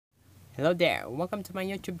Hello there, welcome to my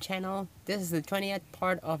YouTube channel. This is the 20th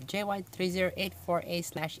part of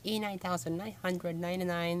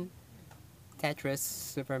JY3084A/E9999 Tetris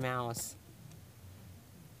Super Mouse.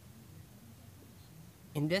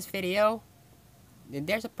 In this video,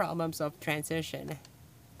 there's a problems of transition.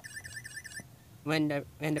 When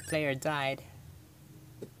the player died,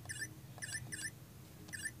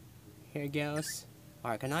 here goes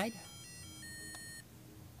Arkanoid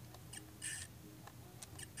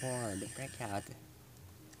or the breakout.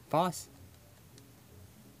 Pause.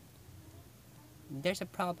 There's a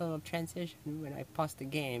problem of transition when I pause the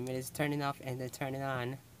game. It is turning off and then turning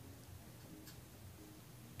on,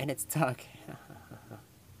 and it's stuck.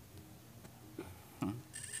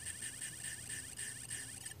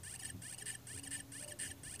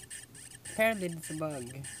 Apparently it's a bug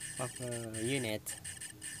of a unit.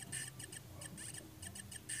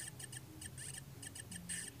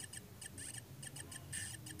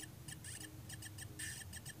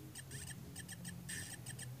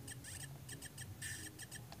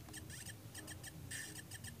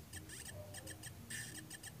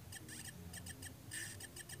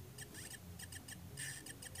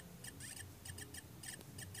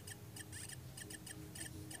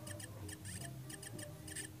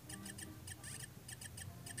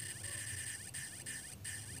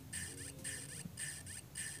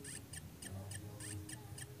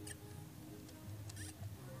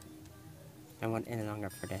 I want any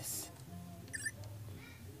longer for this.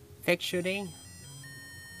 Fake shooting.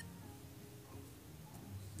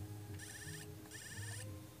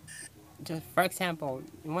 Just for example,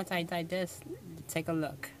 once I die this, take a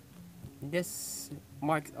look. This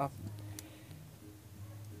marks of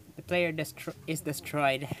the player is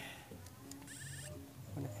destroyed.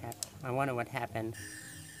 I wonder what happened.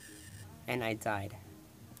 And I died.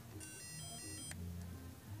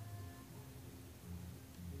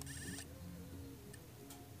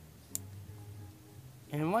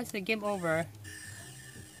 And once the game over,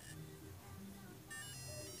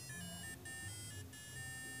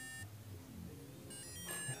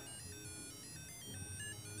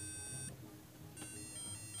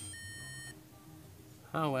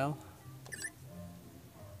 oh well.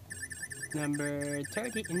 Number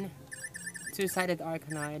 13, two-sided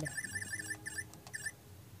Arkanoid.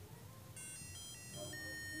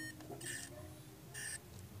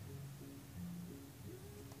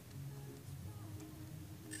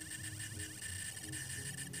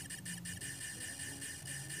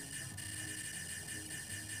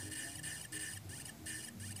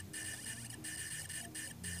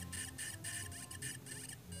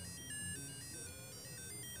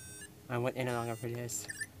 I went any longer for this.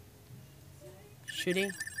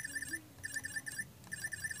 Shooting.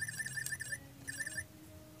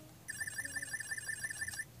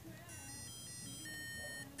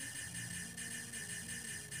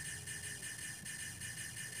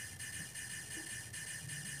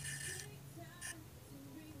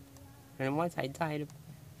 And once I died,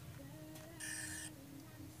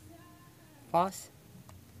 pause.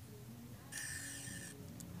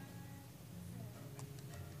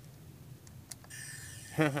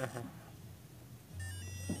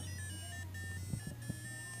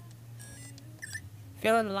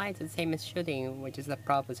 Feeling the lights the same as shooting, which is the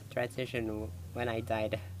problem of transition when I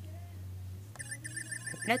died.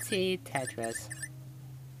 Let's see Tetris.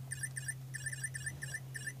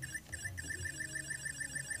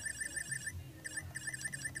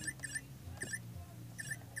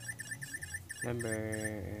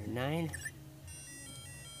 Number 9.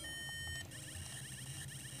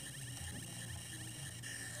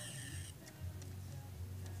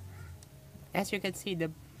 As you can see,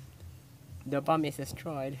 the bomb is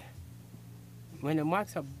destroyed. When the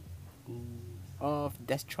marks of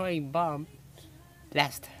destroying bomb,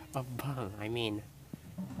 blast of bomb, I mean.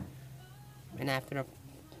 And after I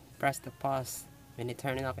press the pause, when I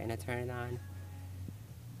turn it off and I turn it on,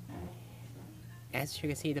 as you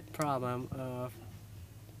can see, the problem of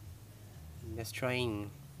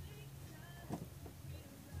destroying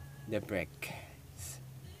the brick.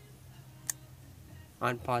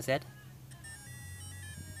 Unpause it,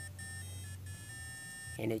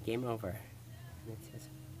 and it game over.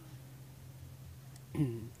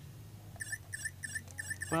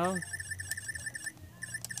 Well,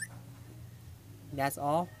 that's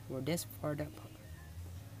all for this for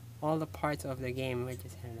all the parts of the game which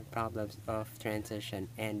is having the problems of transition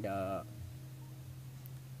and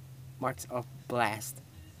marks of blast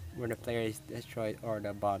where the player is destroyed or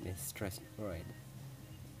the bomb is destroyed.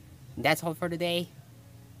 That's all for today.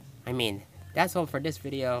 That's all for this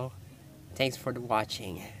video. Thanks for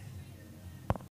watching.